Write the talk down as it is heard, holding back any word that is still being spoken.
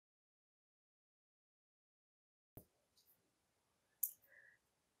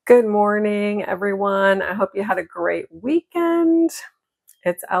Good morning, everyone. I hope you had a great weekend.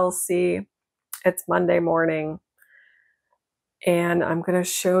 It's Elsie. It's Monday morning, and I'm going to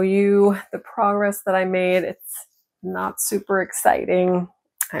show you the progress that I made. It's not super exciting.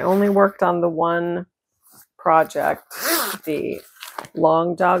 I only worked on the one project, the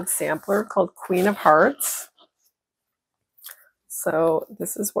long dog sampler called Queen of Hearts. So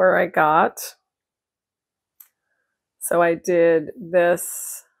this is where I got. So I did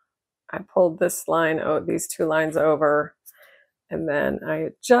this. I pulled this line, these two lines over, and then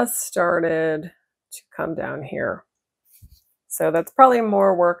I just started to come down here. So that's probably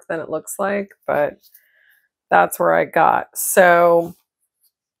more work than it looks like, but that's where I got. So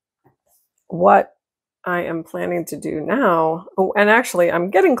what I am planning to do now, and actually I'm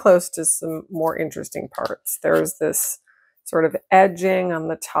getting close to some more interesting parts. There's this sort of edging on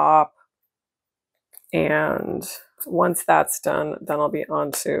the top, and once that's done, then I'll be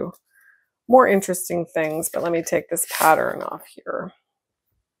on to more interesting things. But let me take this pattern off here.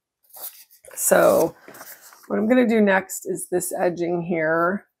 So what I'm going to do next is this edging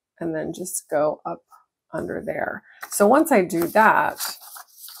here, and then just go up under there. So once I do that,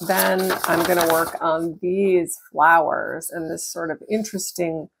 then I'm going to work on these flowers and this sort of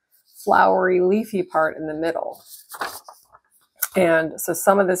interesting flowery leafy part in the middle. And so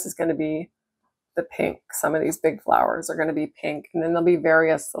some of this is going to be the pink. Some of these big flowers are going to be pink, and then there'll be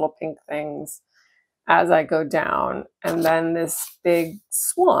various little pink things as I go down. And then this big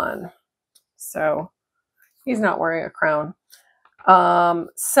swan. So he's not wearing a crown.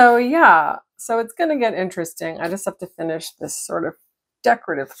 So yeah, so it's going to get interesting. I just have to finish this sort of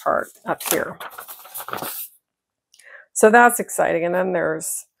decorative part up here. So that's exciting. And then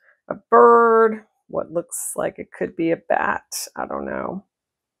there's a bird, what looks like it could be a bat. I don't know.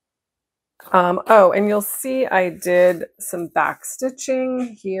 Oh, and you'll see I did some back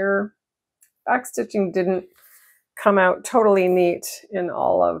stitching here. Back stitching didn't come out totally neat in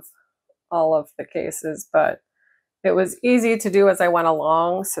all of the cases, but it was easy to do as I went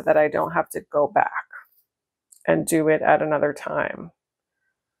along so that I don't have to go back and do it at another time.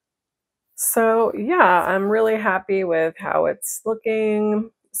 So yeah, I'm really happy with how it's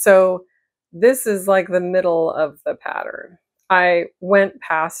looking. So this is like the middle of the pattern. I went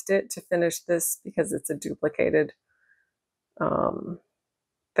past it to finish this because it's a duplicated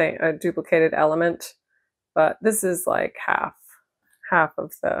thing, a duplicated element, but this is like half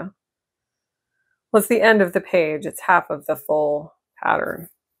of the, well, it's the end of the page. It's half of the full pattern.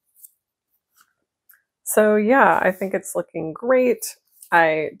 So yeah, I think it's looking great.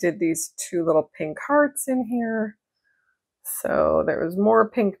 I did these two little pink hearts in here. So there was more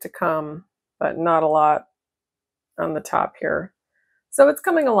pink to come, but not a lot on the top here. So it's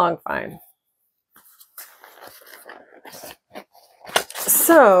coming along fine.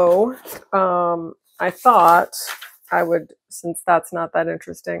 So I thought I would, since that's not that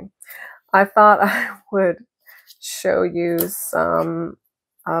interesting, I thought I would show you some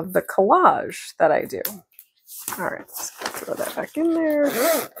of the collage that I do. All right, let's throw that back in there.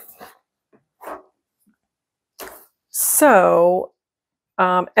 So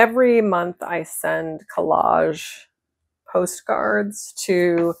every month I send collage postcards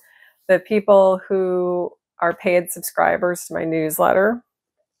to the people who are paid subscribers to my newsletter.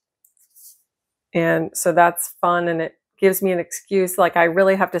 And so that's fun, and it gives me an excuse. Like, I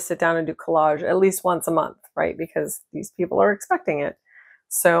really have to sit down and do collage at least once a month, right? Because these people are expecting it.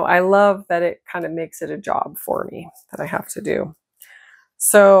 So I love that it kind of makes it a job for me that I have to do.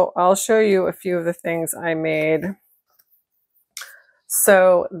 So I'll show you a few of the things I made.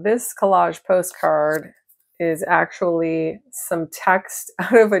 So this collage postcard is actually some text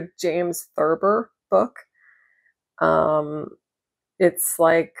out of a James Thurber book. It's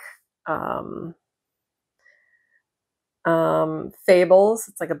like fables.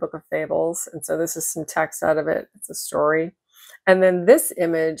 It's like a book of fables. And so this is some text out of it. It's a story. And then this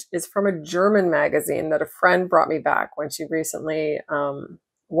image is from a German magazine that a friend brought me back when she recently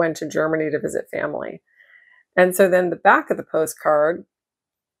went to Germany to visit family. And so then the back of the postcard,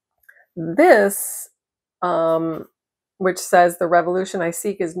 this, which says, "The revolution I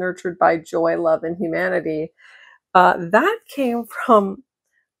seek is nurtured by joy, love, and humanity," that came from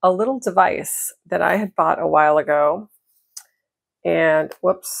a little device that I had bought a while ago. And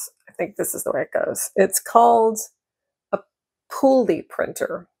whoops, I think this is the way it goes. It's called a pulley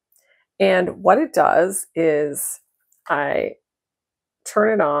printer. And what it does is I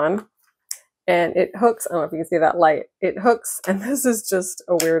turn it on and it hooks. I don't know if you can see that light. It hooks, and this is just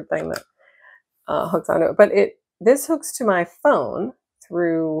a weird thing that hooks onto it. But this hooks to my phone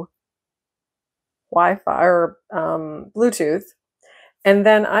through Wi-Fi or Bluetooth. And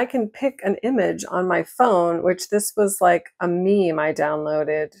then I can pick an image on my phone, which this was like a meme I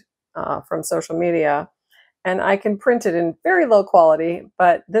downloaded from social media. And I can print it in very low quality,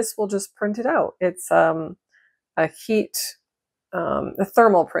 but this will just print it out. It's a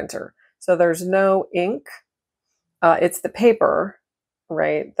thermal printer. So there's no ink. It's the paper,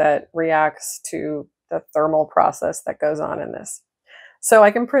 right, that reacts to the thermal process that goes on in this. So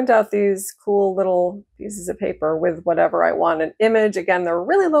I can print out these cool little pieces of paper with whatever I want. An image, again, they're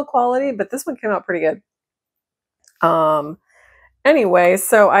really low quality, but this one came out pretty good. Anyway,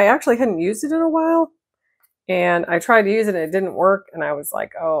 so I actually hadn't used it in a while, and I tried to use it and it didn't work. And I was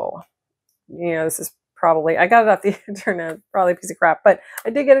like, oh, this is probably, I got it off the internet, probably a piece of crap, but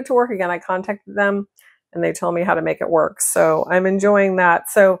I did get it to work again. I contacted them and they told me how to make it work. So I'm enjoying that.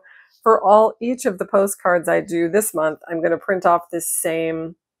 So for each of the postcards I do this month, I'm going to print off this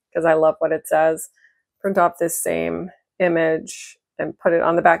same, because I love what it says, print off this same image and put it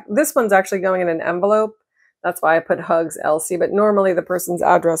on the back. This one's actually going in an envelope. That's why I put Hugs Elsie, but normally the person's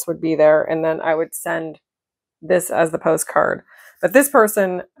address would be there, and then I would send this as the postcard. But this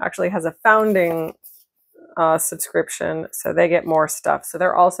person actually has a founding subscription, so they get more stuff. So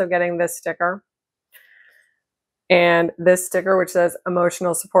they're also getting this sticker and this sticker, which says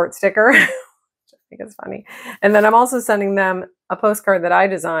emotional support sticker, which I think is funny. And then I'm also sending them a postcard that I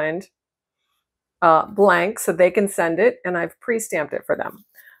designed, blank, so they can send it, and I've pre-stamped it for them.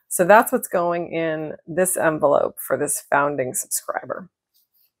 So that's what's going in this envelope for this founding subscriber.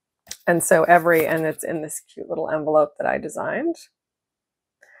 And so and it's in this cute little envelope that I designed.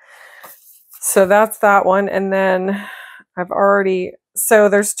 So that's that one. And then so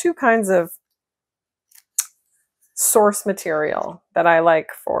there's two kinds of source material that I like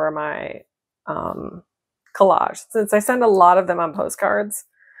for my collage, since I send a lot of them on postcards.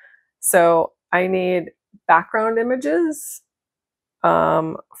 So I need background images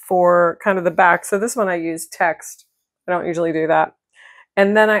for kind of the back. So this one I use text. I don't usually do that.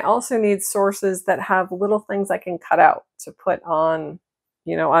 And then I also need sources that have little things I can cut out to put on,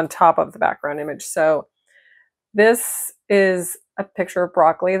 on top of the background image. So this is a picture of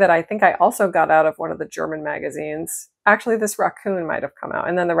broccoli that I think I also got out of one of the German magazines. Actually, this raccoon might have come out,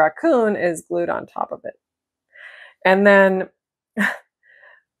 and then the raccoon is glued on top of it. And then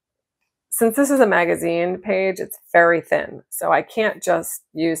since this is a magazine page, it's very thin, so I can't just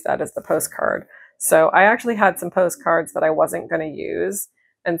use that as the postcard. So I actually had some postcards that I wasn't going to use,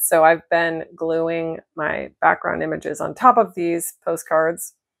 and so I've been gluing my background images on top of these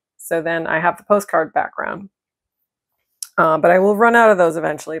postcards. So then I have the postcard background. But I will run out of those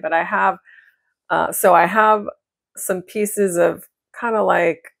eventually. But I have, so I have some pieces of kind of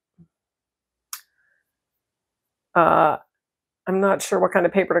like, I'm not sure what kind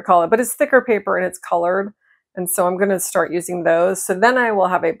of paper to call it, but it's thicker paper and it's colored. And so I'm going to start using those. So then I will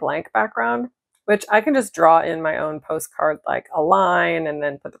have a blank background, which I can just draw in my own postcard, like a line, and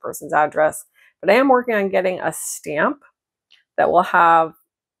then put the person's address. But I am working on getting a stamp that will have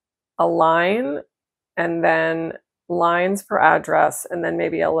a line and then lines for address, and then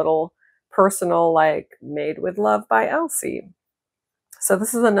maybe a little personal, like made with love by Elsie. So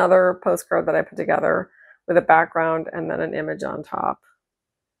this is another postcard that I put together with a background and then an image on top.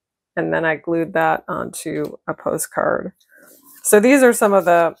 And then I glued that onto a postcard. So these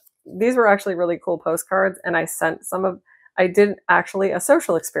were actually really cool postcards, and I did actually a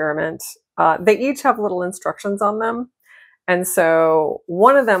social experiment. They each have little instructions on them. And so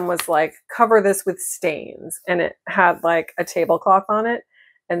one of them was like, cover this with stains, and it had like a tablecloth on it.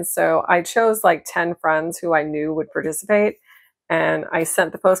 And so I chose like 10 friends who I knew would participate, and I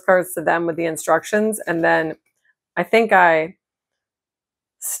sent the postcards to them with the instructions. And then I think I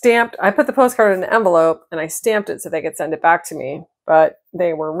put the postcard in an envelope and I stamped it so they could send it back to me, but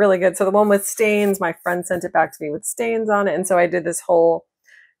they were really good. So the one with stains, my friend sent it back to me with stains on it. And so I did this whole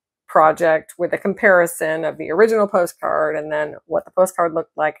project with a comparison of the original postcard and then what the postcard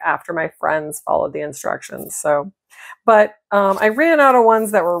looked like after my friends followed the instructions. So, but I ran out of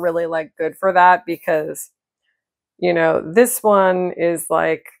ones that were really like good for that, because, this one is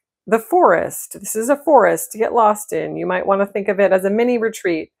like the forest. This is a forest to get lost in. You might want to think of it as a mini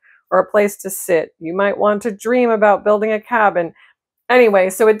retreat or a place to sit. You might want to dream about building a cabin.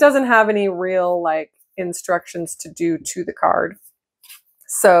 Anyway, so it doesn't have any real like instructions to do to the card.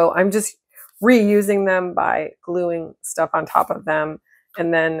 So I'm just reusing them by gluing stuff on top of them,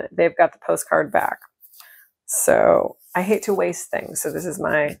 and then they've got the postcard back. So I hate to waste things. So this is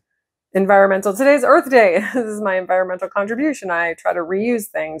my today's Earth Day. This is my environmental contribution. I try to reuse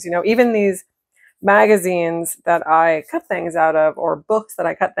things, even these magazines that I cut things out of, or books that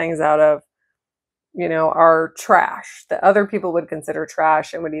I cut things out of. you know, are trash that other people would consider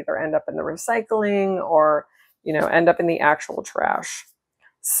trash and would either end up in the recycling or, you know, end up in the actual trash.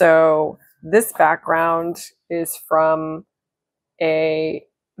 So this background is from a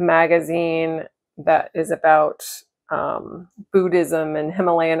magazine that is about Buddhism and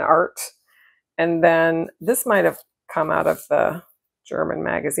Himalayan art. And then this might have come out of the German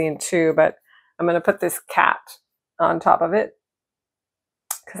magazine too, but I'm going to put this cat on top of it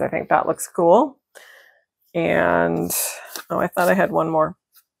because I think that looks cool. And oh, I thought I had one more.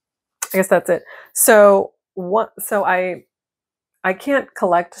 I guess that's it. So I can't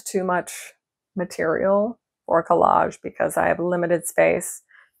collect too much material for collage because I have limited space.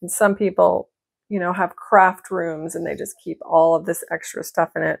 And some people, you know, have craft rooms and they just keep all of this extra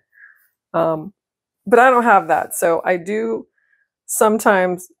stuff in it. But I don't have that. So I do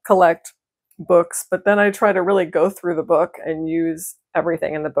sometimes collect books, but then I try to really go through the book and use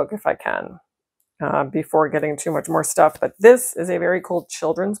everything in the book if I can before getting too much more stuff. But this is a very cool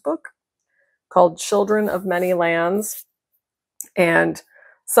children's book called Children of Many Lands. And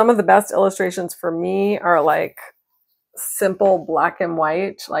some of the best illustrations for me are like simple black and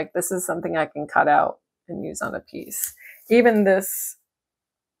white. Like this is something I can cut out and use on a piece. Even this,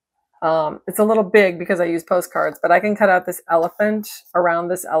 it's a little big because I use postcards, but I can cut out this elephant around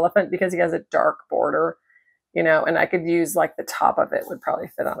this elephant because he has a dark border, you know, and I could use like the top of it would probably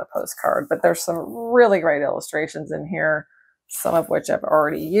fit on a postcard. But there's some really great illustrations in here, some of which I've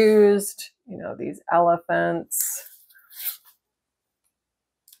already used, you know, these elephants.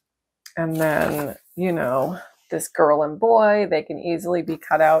 And then, you know, this girl and boy, they can easily be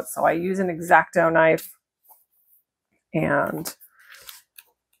cut out. So I use an X-Acto knife. And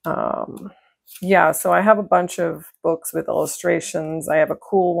yeah, so I have a bunch of books with illustrations. I have a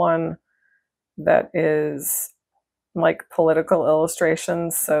cool one that is like political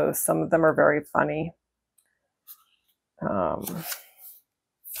illustrations. So some of them are very funny. Yeah,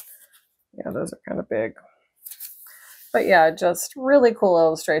 those are kind of big. But yeah, just really cool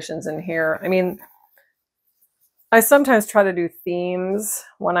illustrations in here. I mean, I sometimes try to do themes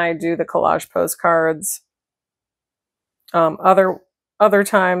when I do the collage postcards. Other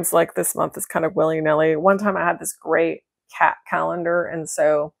times, like this month, is kind of willy-nilly. One time I had this great cat calendar, and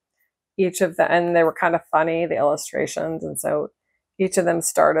so and they were kind of funny, the illustrations, and so each of them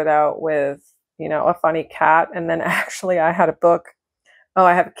started out with, you know, a funny cat, and then actually I had a book. Oh,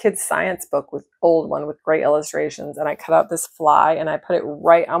 I have a kid's science book old one with great illustrations, and I cut out this fly and I put it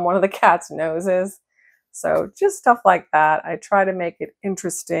right on one of the cat's noses. So just stuff like that. I try to make it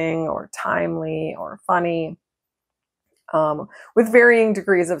interesting or timely or funny, with varying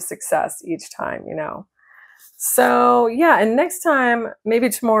degrees of success each time, you know. So yeah, and next time, maybe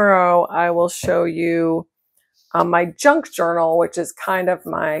tomorrow, I will show you my junk journal, which is kind of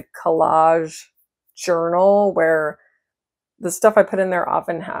my collage journal where the stuff I put in there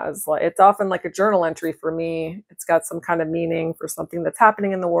often has, like, it's often like a journal entry for me. It's got some kind of meaning for something that's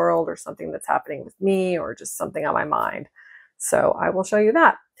happening in the world or something that's happening with me or just something on my mind. So I will show you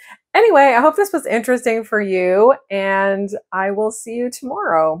that. Anyway, I hope this was interesting for you, and I will see you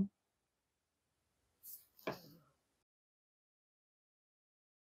tomorrow.